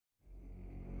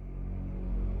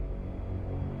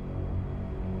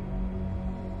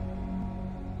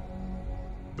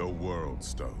The World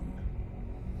Stone.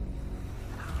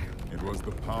 It was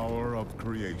the power of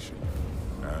creation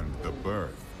and the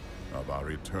birth of our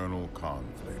eternal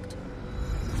conflict.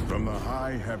 From the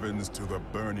high heavens to the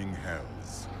burning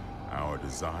hells, our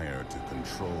desire to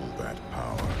control that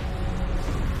power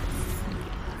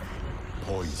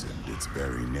poisoned its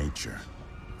very nature.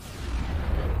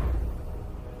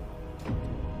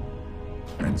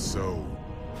 And so,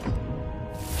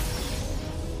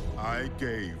 I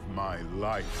gave my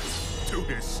life to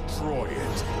destroy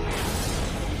it.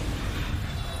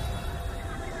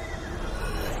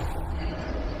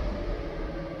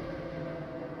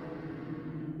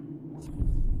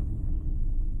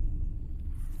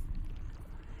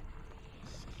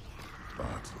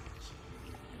 But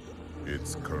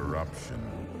its corruption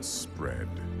spread.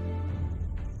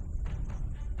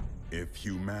 If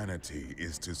humanity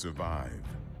is to survive,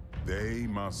 they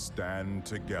must stand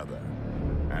together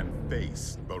and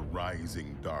face the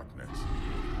rising darkness.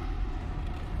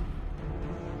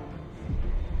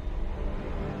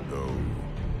 Though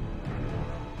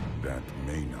that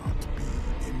may not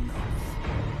be enough.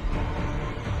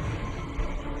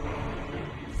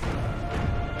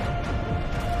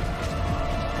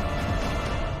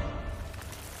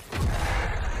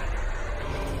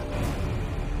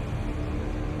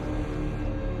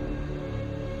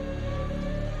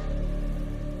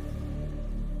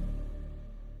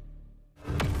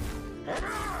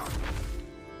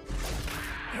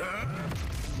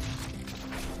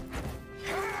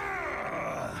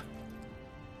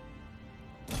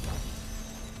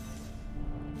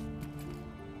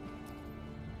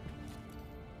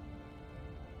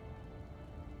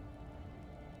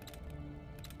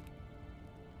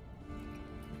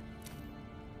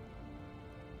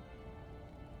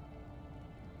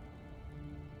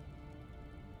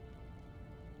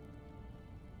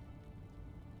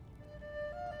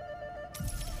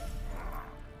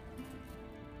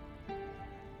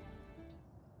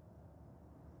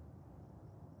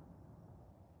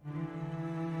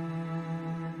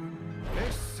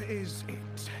 This is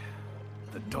it.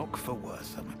 The dock for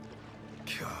Wortham.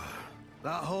 God,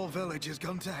 that whole village has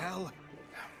gone to hell.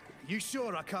 You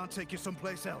sure I can't take you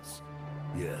someplace else?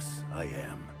 Yes, I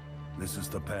am. This is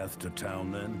the path to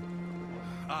town, then?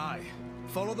 Aye.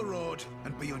 Follow the road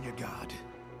and be on your guard.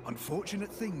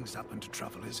 Unfortunate things happen to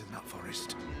travelers in that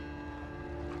forest.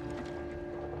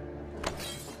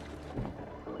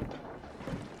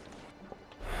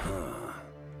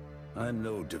 I'm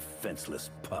no defenseless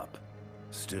pup.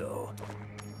 Still.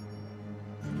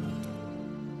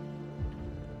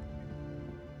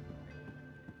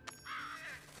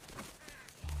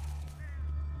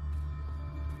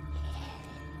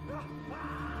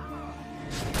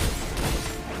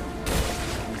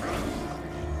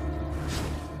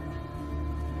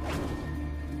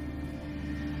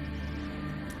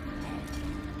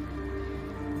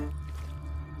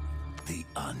 The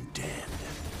undead.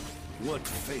 What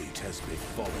fate has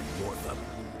befallen Wortham?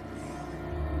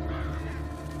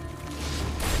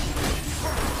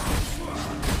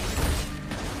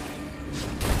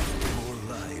 More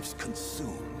lives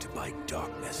consumed by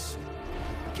darkness.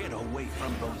 Get away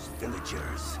from those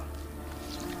villagers.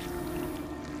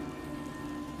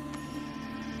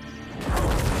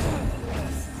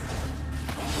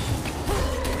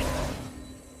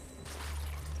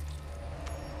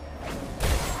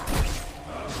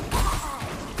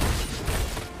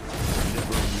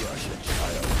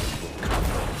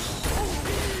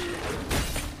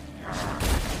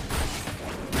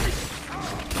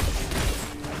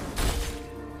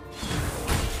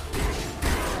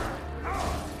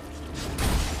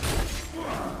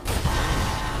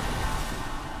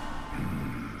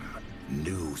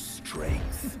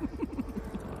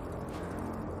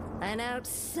 An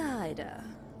outsider,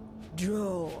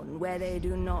 drawn where they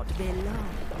do not belong.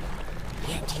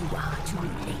 Yet you are too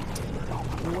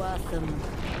late. Wortham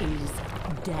is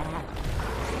dead.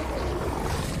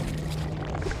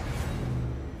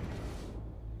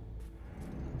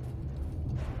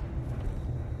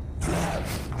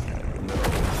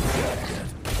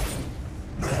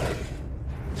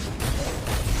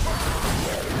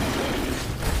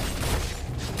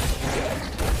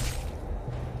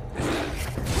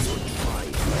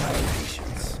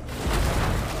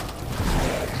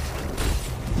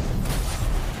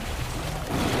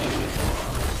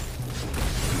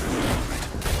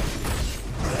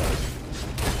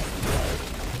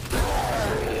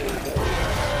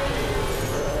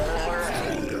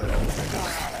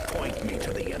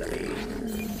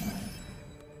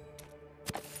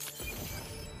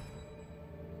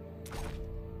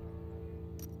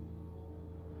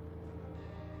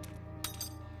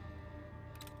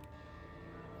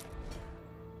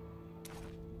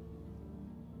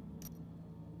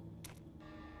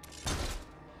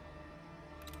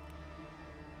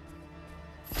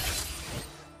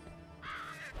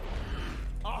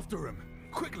 after him!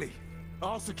 Quickly!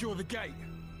 I'll secure the gate.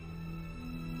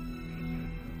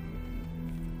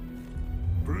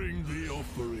 Bring the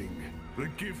offering. The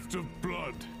gift of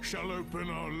blood shall open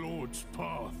our Lord's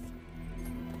path.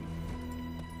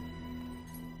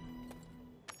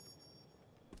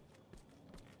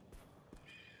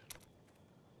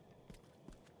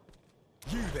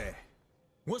 You there!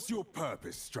 What's your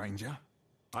purpose, stranger?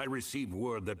 I received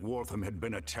word that Wortham had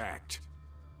been attacked.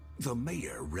 The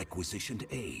mayor requisitioned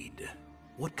aid.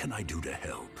 What can I do to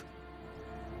help?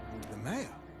 The mayor?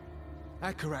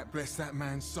 Akarat bless that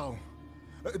man's soul.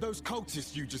 Those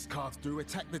cultists you just carved through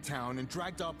attacked the town and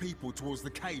dragged our people towards the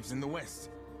caves in the west.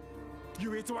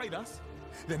 You here to aid us?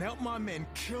 Then help my men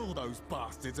kill those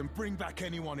bastards and bring back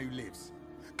anyone who lives.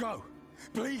 Go!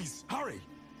 Please, hurry!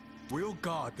 We'll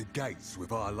guard the gates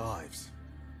with our lives.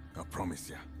 I promise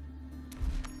you.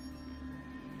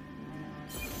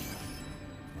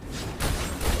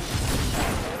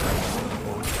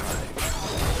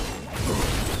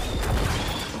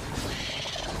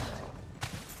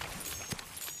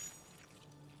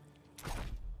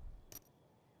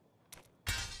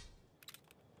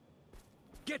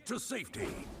 Get to safety.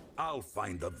 I'll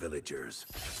find the villagers.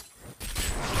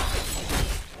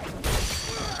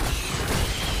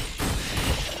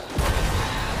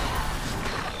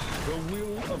 The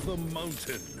will of the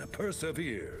mountain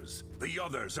perseveres. The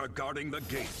others are guarding the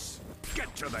gates.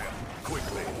 Get to them,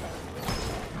 quickly.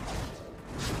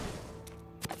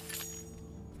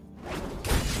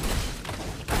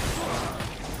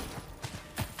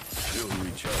 Still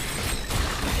recharging.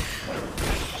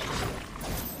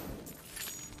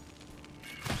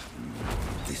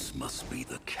 This must be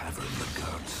the cavern the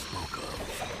guards spoke of.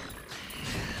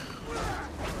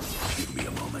 Give me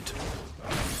a moment.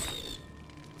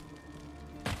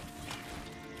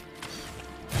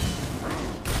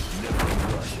 Never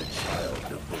rush a child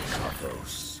of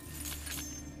Volcathos.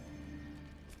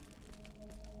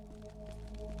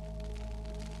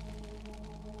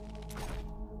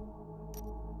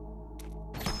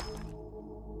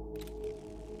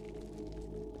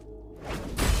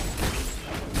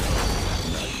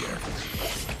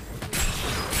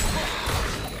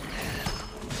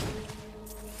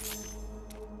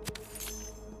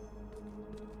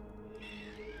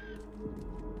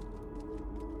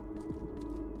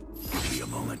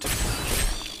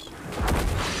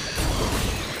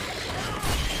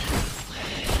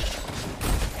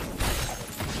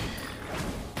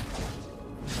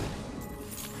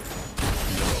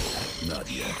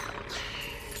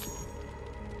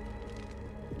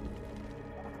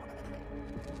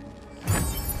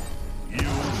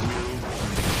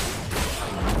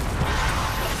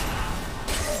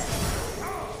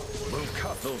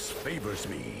 Volcathos favors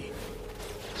me.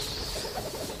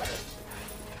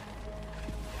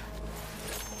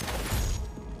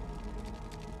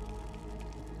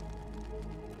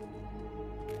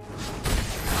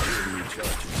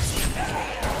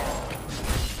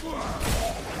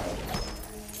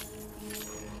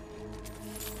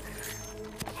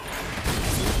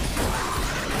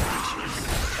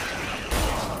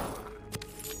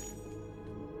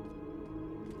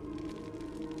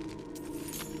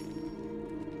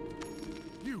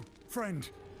 Friend,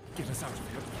 get us out of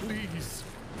here, please.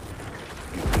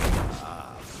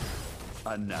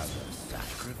 Another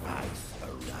sacrifice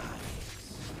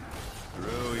arrives.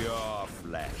 Through your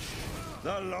flesh,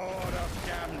 the Lord of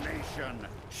Damnation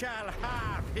shall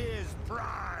have his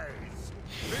prize.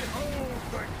 Behold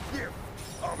the gift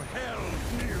of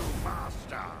Hell's new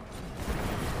master.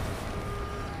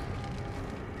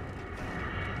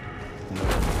 No,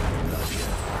 not yet.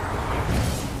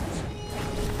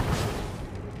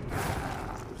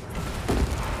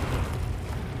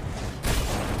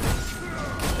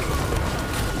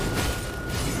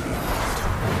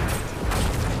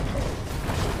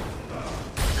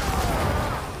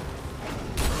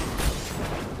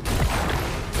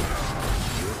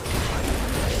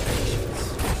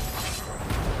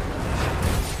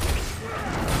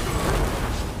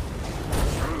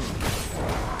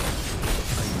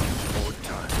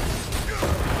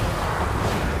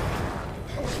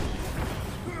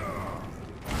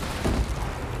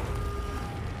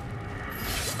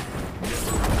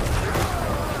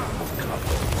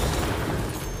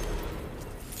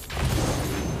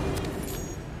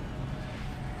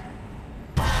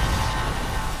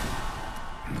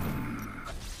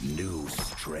 New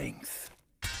strength.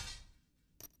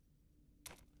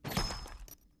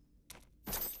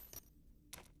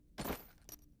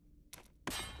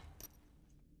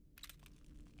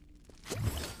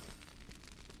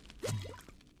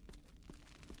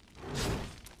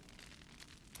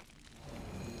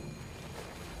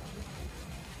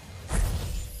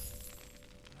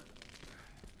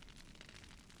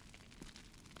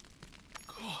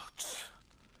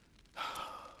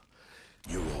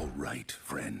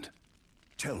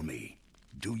 Tell me,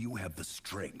 do you have the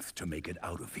strength to make it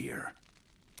out of here?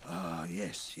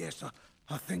 Yes,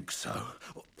 I think so.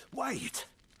 Wait!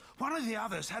 One of the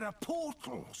others had a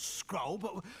portal scroll,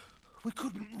 but we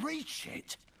couldn't reach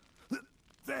it.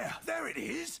 There it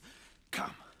is!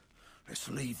 Come, let's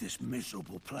leave this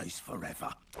miserable place forever.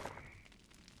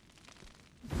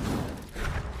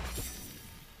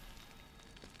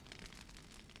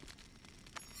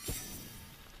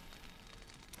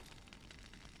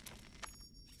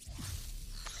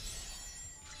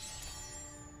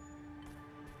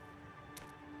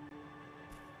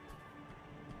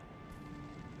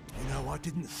 You know, I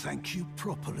didn't thank you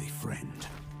properly, friend.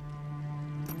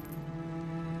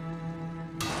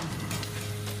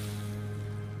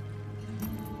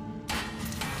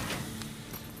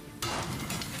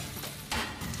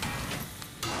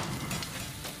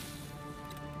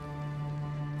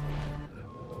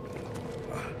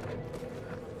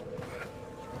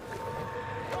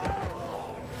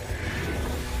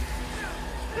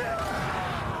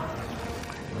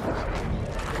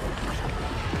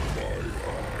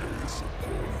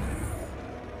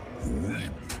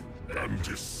 And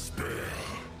despair,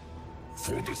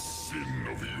 for the sin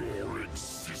of your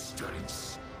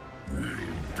existence will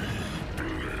be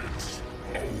bled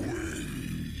away.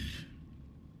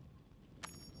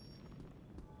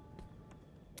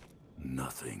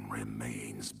 Nothing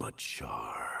remains but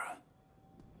char.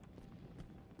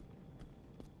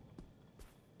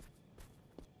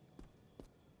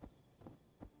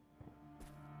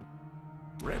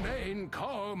 Remain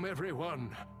calm,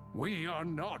 everyone. We are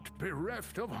not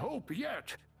bereft of hope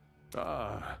yet.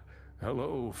 Ah,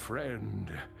 hello,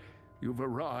 friend. You've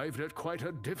arrived at quite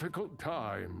a difficult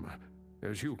time.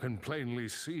 As you can plainly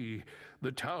see,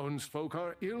 the townsfolk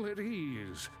are ill at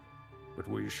ease. But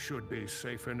we should be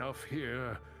safe enough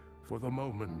here for the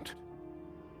moment.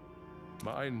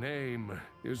 My name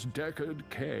is Deckard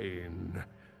Cain.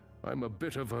 I'm a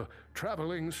bit of a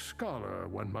traveling scholar,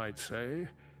 one might say.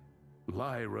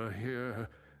 Lyra here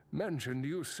mentioned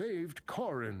you saved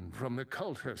Corin from the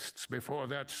cultists before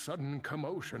that sudden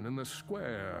commotion in the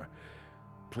square.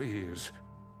 Please,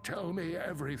 tell me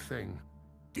everything.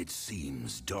 It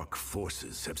seems dark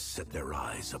forces have set their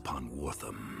eyes upon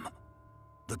Wortham.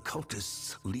 The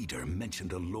cultists' leader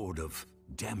mentioned a lord of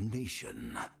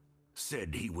damnation.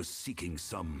 Said he was seeking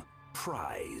some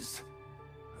prize.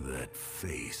 That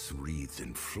face wreathed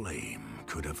in flame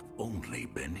could have only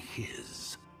been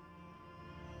his.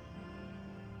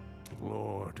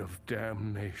 Lord of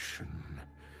Damnation.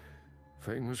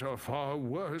 Things are far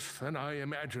worse than I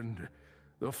imagined.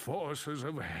 The forces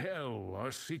of hell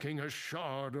are seeking a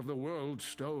shard of the World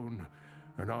Stone,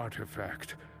 an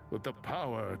artifact with the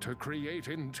power to create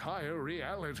entire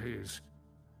realities.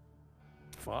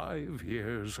 5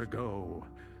 years ago,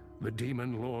 the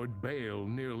demon lord Bale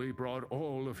nearly brought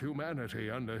all of humanity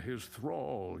under his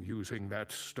thrall using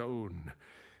that stone.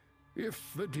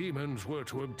 If the demons were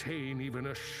to obtain even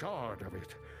a shard of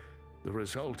it, the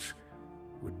results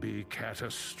would be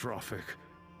catastrophic.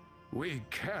 We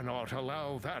cannot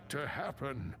allow that to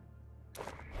happen.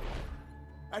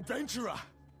 Adventurer!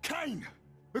 Cain!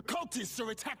 The cultists are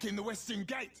attacking the Western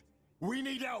Gate! We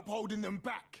need help holding them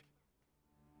back!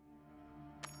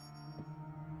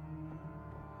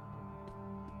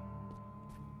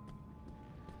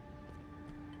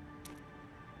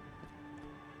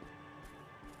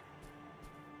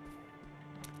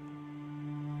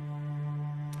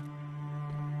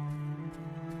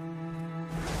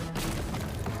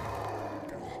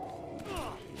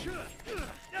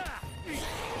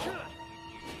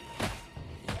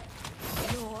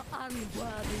 Your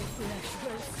unworthy flesh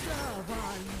will serve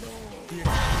our Lord.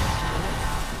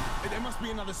 There must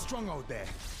be another stronghold there.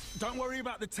 Don't worry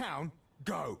about the town.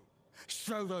 Go.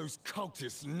 Show those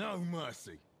cultists no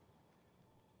mercy.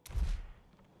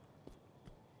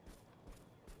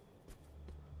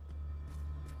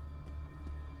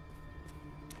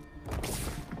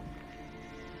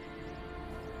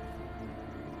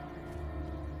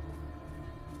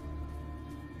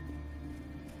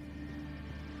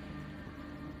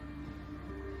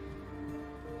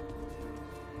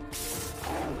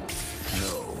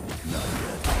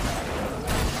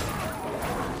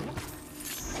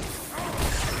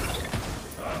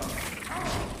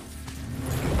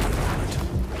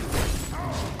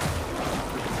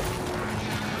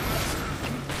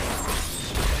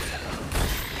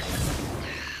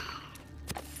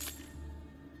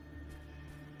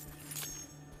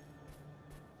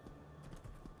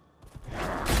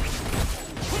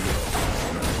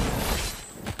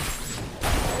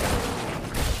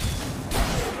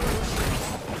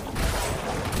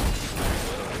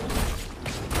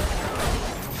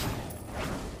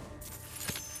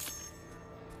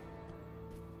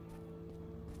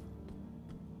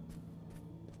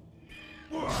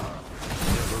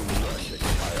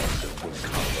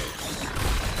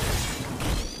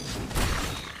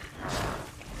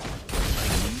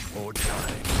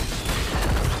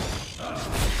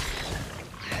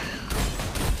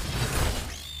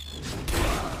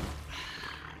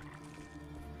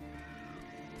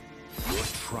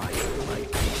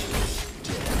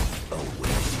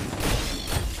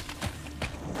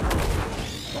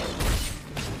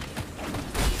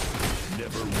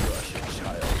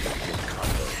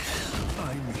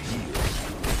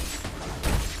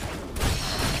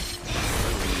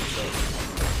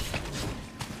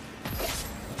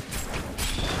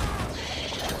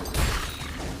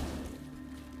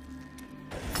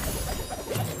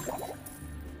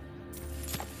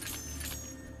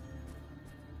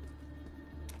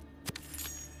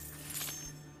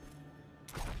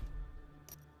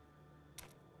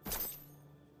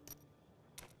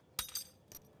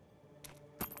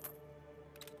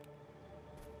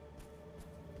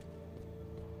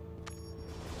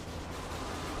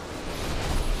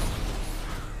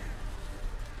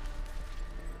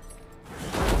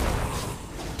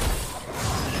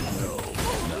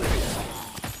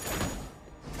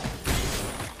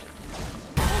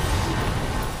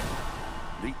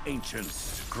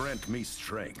 Ancients, grant me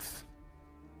strength.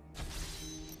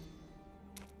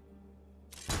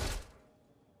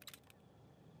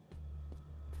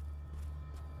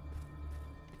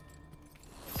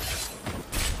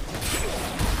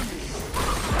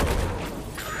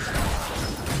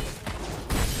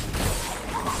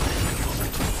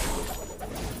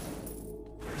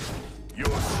 Your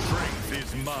strength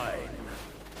is mine.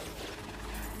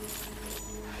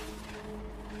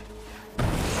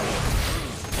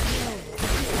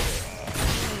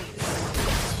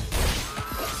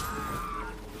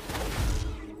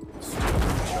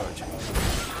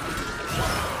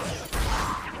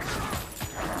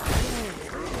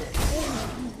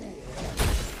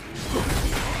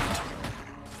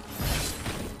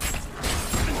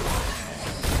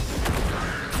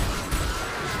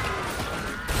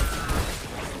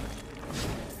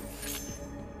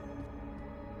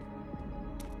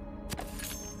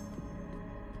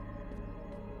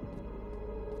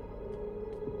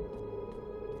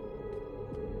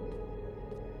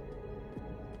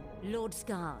 Lord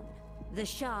Skarn, the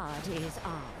shard is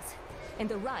ours, and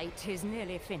the rite is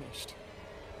nearly finished.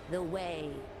 The way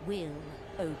will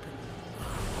open.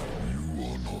 You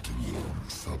are not alone,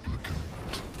 supplicant.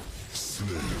 Slay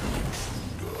the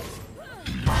intruder.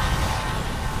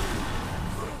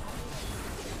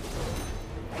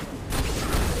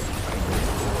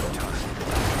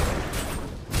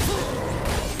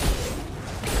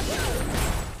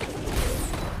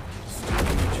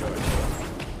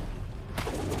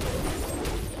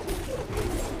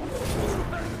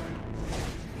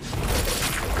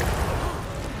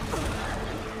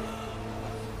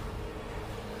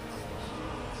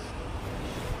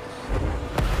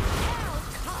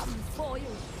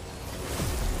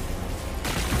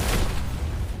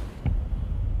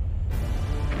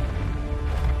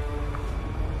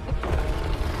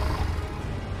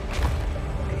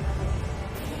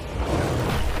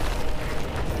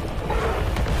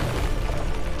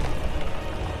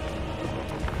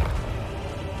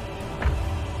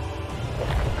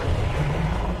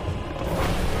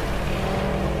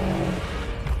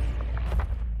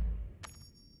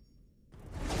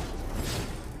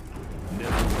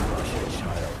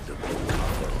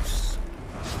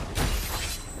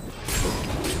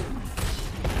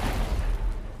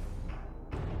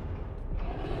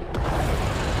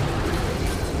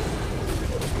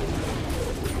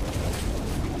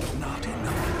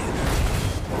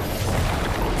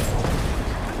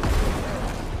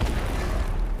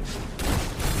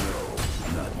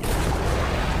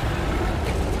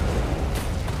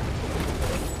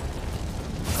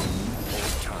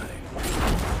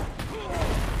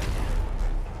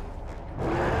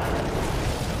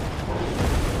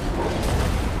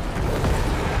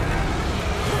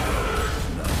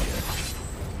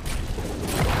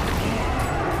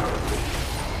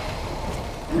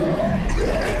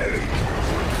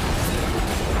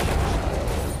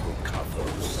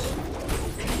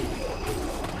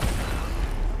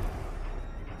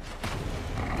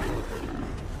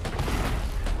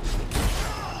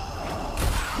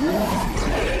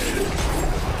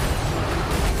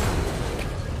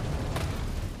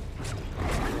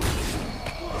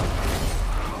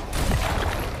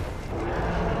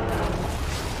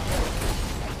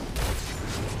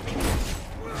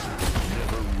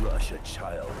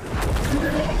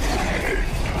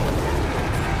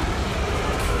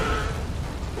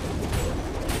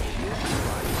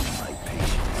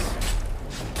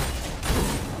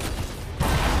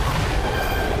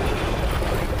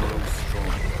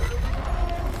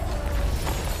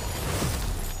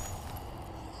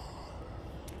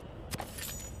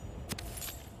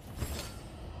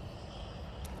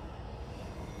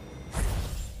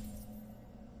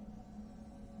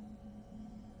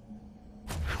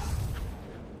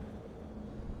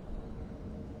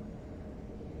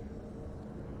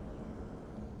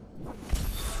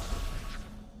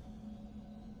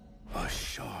 A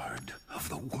shard of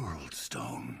the World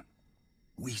Stone.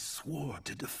 We swore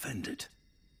to defend it,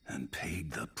 and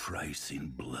paid the price in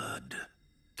blood.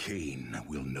 Cain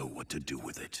will know what to do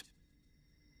with it.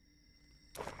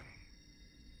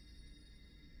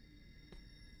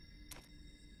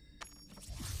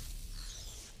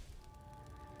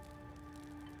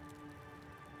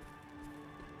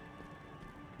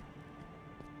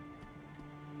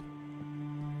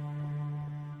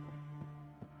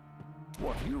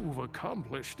 What you've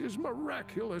accomplished is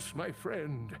miraculous, my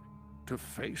friend. To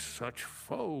face such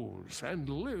foes and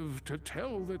live to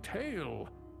tell the tale.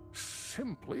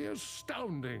 Simply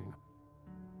astounding.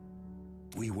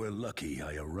 We were lucky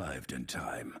I arrived in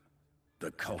time.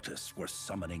 The cultists were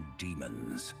summoning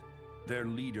demons. their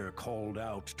leader called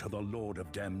out to the Lord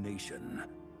of Damnation,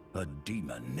 a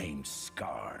demon named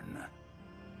Skarn.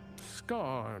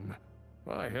 Skarn?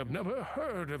 I have never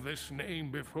heard of this name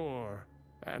before.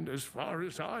 And as far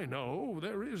as I know,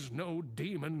 there is no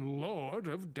demon lord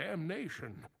of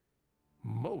damnation.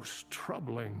 Most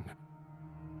troubling.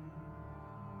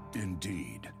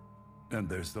 Indeed. And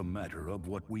there's the matter of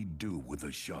what we do with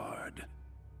the shard.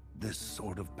 This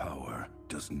sort of power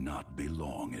does not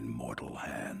belong in mortal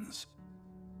hands.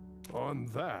 On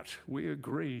that, we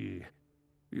agree.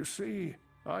 You see,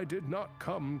 I did not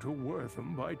come to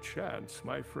Wortham by chance,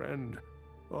 my friend.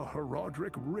 A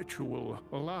Herodric ritual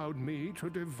allowed me to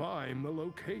divine the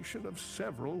location of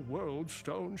several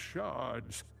Worldstone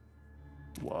shards.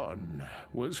 One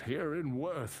was here in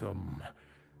Wortham.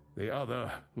 The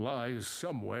other lies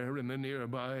somewhere in the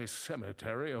nearby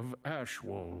cemetery of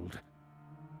Ashwold.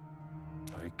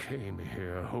 I came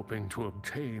here hoping to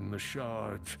obtain the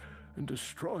shards and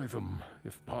destroy them,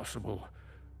 if possible,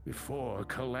 before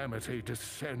calamity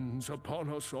descends upon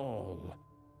us all.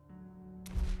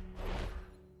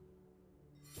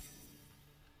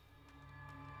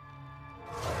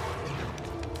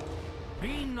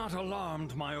 Be not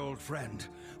alarmed, my old friend,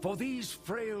 for these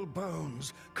frail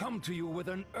bones come to you with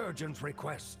an urgent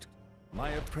request. My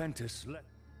apprentice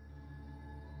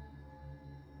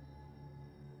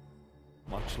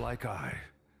much like I,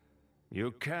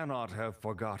 you cannot have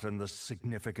forgotten the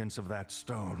significance of that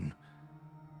stone,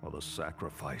 or the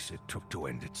sacrifice it took to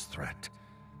end its threat.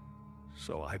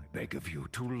 So I beg of you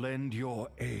to lend your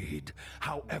aid,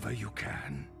 however you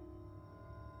can.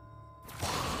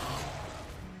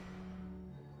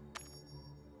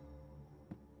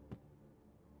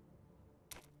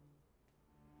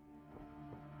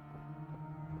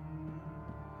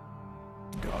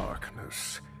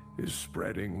 Darkness is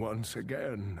spreading once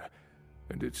again,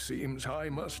 and it seems I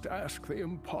must ask the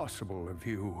impossible of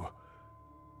you.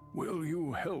 Will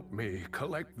you help me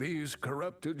collect these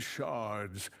corrupted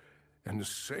shards and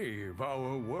save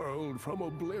our world from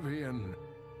oblivion?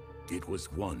 It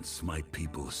was once my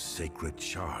people's sacred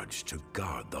charge to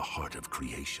guard the heart of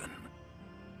creation.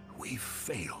 We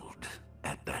failed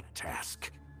at that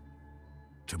task.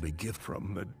 To begin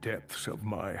from the depths of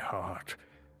my heart,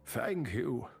 thank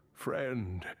you,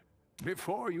 friend.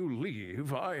 Before you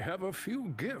leave, I have a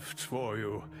few gifts for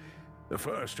you. The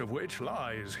first of which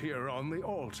lies here on the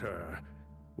altar.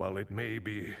 While it may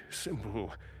be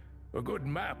simple, a good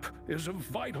map is of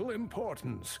vital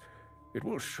importance. It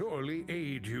will surely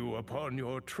aid you upon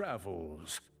your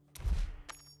travels.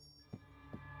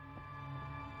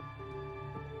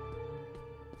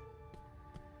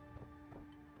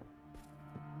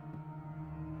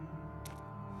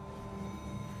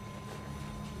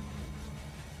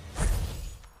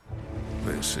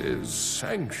 This is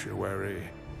Sanctuary.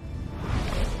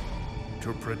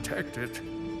 To protect it,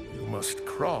 you must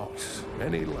cross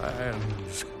many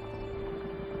lands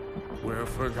where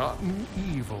forgotten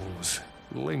evils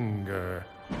linger.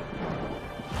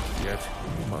 Yet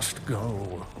you must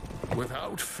go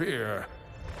without fear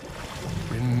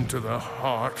into the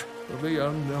heart of the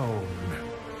unknown.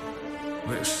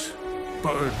 This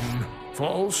burden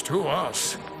falls to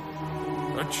us.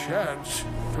 A chance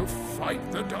to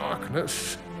fight the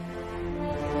darkness.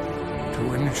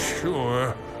 To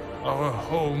ensure our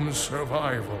home's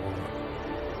survival.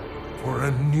 For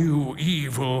a new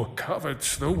evil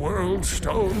covets the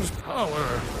Worldstone's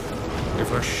power.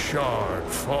 If a shard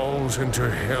falls into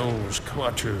Hell's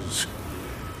clutches,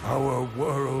 our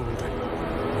world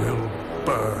will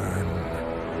burn.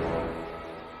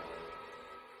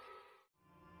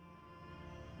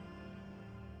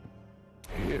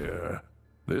 Here,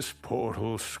 this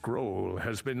portal scroll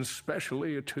has been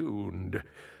specially attuned.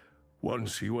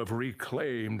 Once you have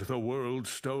reclaimed the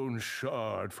Worldstone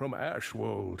shard from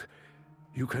Ashwold,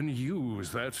 you can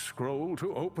use that scroll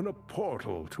to open a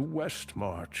portal to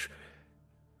Westmarch.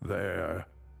 There,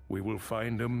 we will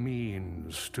find a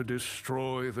means to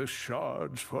destroy the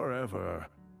shards forever.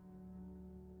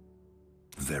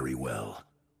 Very well.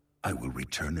 I will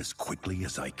return as quickly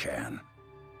as I can.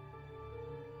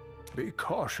 Be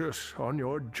cautious on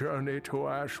your journey to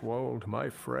Ashwold, my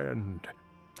friend.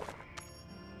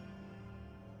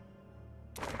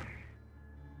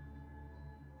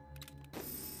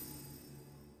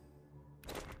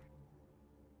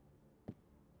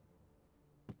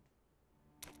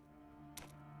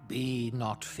 Be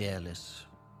not fearless,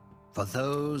 for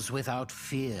those without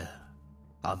fear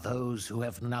are those who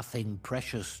have nothing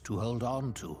precious to hold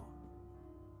on to.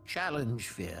 Challenge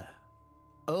fear,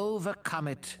 overcome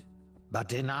it, but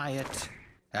deny it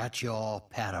at your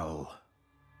peril.